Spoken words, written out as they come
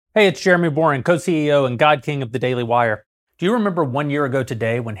Hey, it's Jeremy Boring, co-CEO and God King of the Daily Wire. Do you remember 1 year ago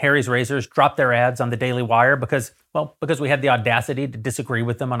today when Harry's Razors dropped their ads on the Daily Wire because we had the audacity to disagree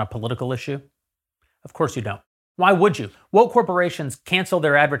with them on a political issue? Of course you don't. Why would you? Woke corporations cancel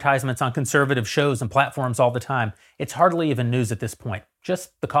their advertisements on conservative shows and platforms all the time. It's hardly even news at this point,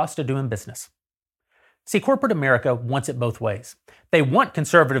 just the cost of doing business. See, corporate America wants it both ways. They want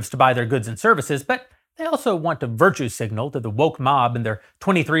conservatives to buy their goods and services, but they also want to virtue signal to the woke mob and their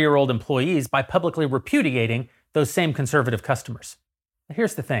 23-year-old employees by publicly repudiating those same conservative customers. But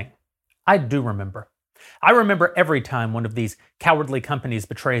here's the thing. I do remember. I remember every time one of these cowardly companies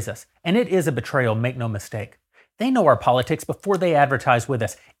betrays us, and it is a betrayal, make no mistake. They know our politics before they advertise with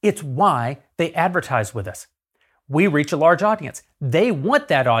us. It's why they advertise with us. We reach a large audience. They want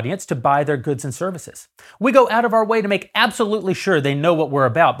that audience to buy their goods and services. We go out of our way to make absolutely sure they know what we're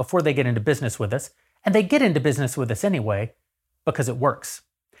about before they get into business with us. And they get into business with us anyway because it works.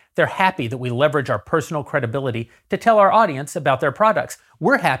 They're happy that we leverage our personal credibility to tell our audience about their products.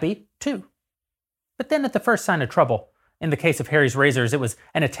 We're happy too. But then at the first sign of trouble, in the case of Harry's Razors, it was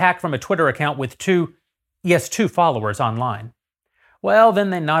an attack from a Twitter account with two followers online. Well, then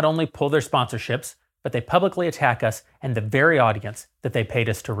they not only pull their sponsorships, but they publicly attack us and the very audience that they paid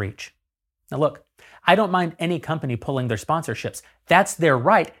us to reach. Now look, I don't mind any company pulling their sponsorships. That's their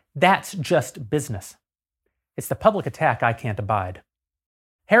right. That's just business. It's the public attack I can't abide.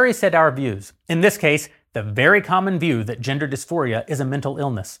 Harry said our views, in this case, the very common view that gender dysphoria is a mental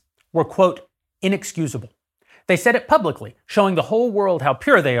illness, were, quote, inexcusable. They said it publicly, showing the whole world how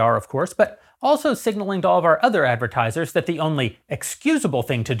pure they are, of course, but also signaling to all of our other advertisers that the only excusable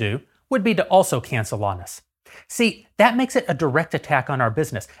thing to do would be to also cancel on us. See, that makes it a direct attack on our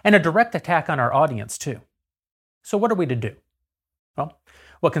business and a direct attack on our audience too. So what are we to do? Well,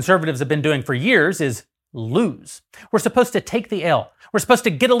 what conservatives have been doing for years is lose. We're supposed to take the L. We're supposed to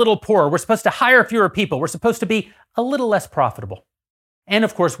get a little poorer. We're supposed to hire fewer people. We're supposed to be a little less profitable. And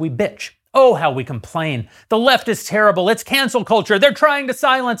of course we bitch. Oh, how we complain. The left is terrible. It's cancel culture. They're trying to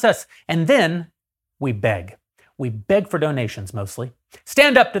silence us. And then we beg. We beg for donations mostly.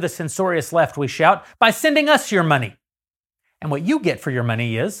 Stand up to the censorious left, we shout, by sending us your money. And what you get for your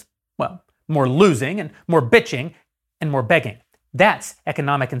money is, well, more losing and more bitching and more begging. That's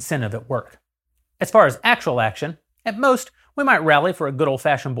economic incentive at work. As far as actual action, at most, we might rally for a good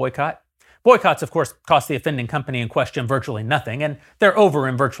old-fashioned boycott. Boycotts, of course, cost the offending company in question virtually nothing, and they're over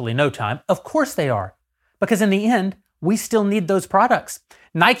in virtually no time. Of course they are. Because in the end, we still need those products.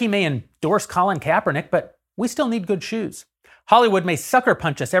 Nike may endorse Colin Kaepernick, but we still need good shoes. Hollywood may sucker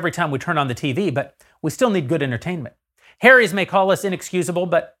punch us every time we turn on the TV, but we still need good entertainment. Harry's may call us inexcusable,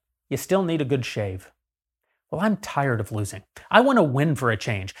 but you still need a good shave. Well, I'm tired of losing. I want to win for a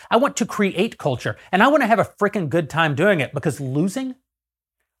change. I want to create culture, and I want to have a freaking good time doing it because losing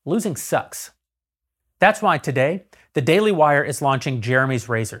sucks. That's why today, the Daily Wire is launching Jeremy's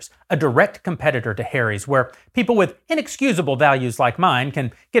Razors, a direct competitor to Harry's, where people with inexcusable values like mine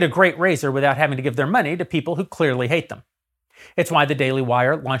can get a great razor without having to give their money to people who clearly hate them. It's why the Daily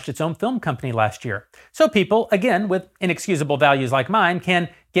Wire launched its own film company last year, so people, again, with inexcusable values like mine can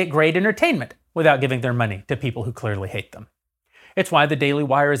get great entertainment without giving their money to people who clearly hate them. It's why the Daily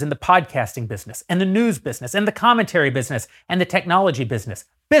Wire is in the podcasting business, and the news business, and the commentary business, and the technology business.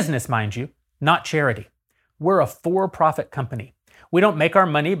 Business, mind you, not charity. We're a for-profit company. We don't make our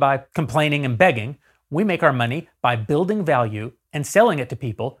money by complaining and begging. We make our money by building value and selling it to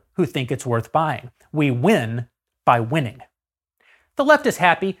people who think it's worth buying. We win by winning. The left is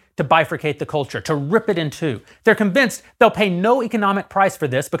happy to bifurcate the culture, to rip it in two. They're convinced they'll pay no economic price for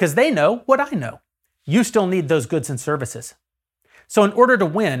this because they know what I know. You still need those goods and services. So in order to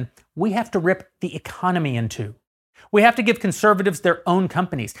win, we have to rip the economy in two. We have to give conservatives their own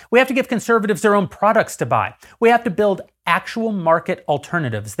companies. We have to give conservatives their own products to buy. We have to build actual market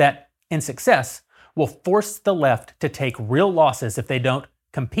alternatives that, in success, will force the left to take real losses if they don't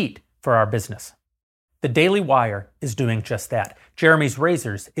compete for our business. The Daily Wire is doing just that. Jeremy's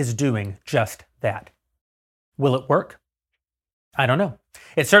Razors is doing just that. Will it work? I don't know.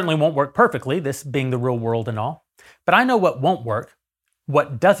 It certainly won't work perfectly, this being the real world and all. But I know what won't work,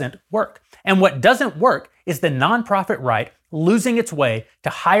 what doesn't work. And what doesn't work is the nonprofit right losing its way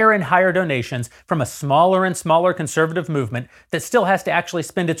to higher and higher donations from a smaller and smaller conservative movement that still has to actually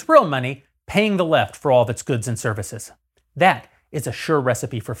spend its real money paying the left for all of its goods and services. That is a sure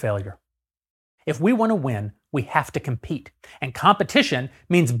recipe for failure. If we want to win, we have to compete. And competition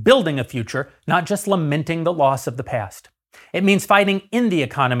means building a future, not just lamenting the loss of the past. It means fighting in the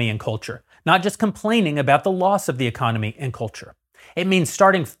economy and culture, not just complaining about the loss of the economy and culture. It means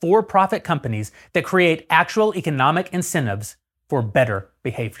starting for-profit companies that create actual economic incentives for better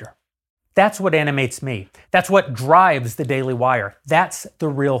behavior. That's what animates me. That's what drives the Daily Wire. That's the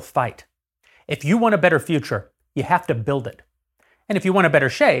real fight. If you want a better future, you have to build it. And if you want a better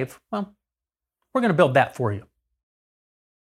shave, well, we're going to build that for you.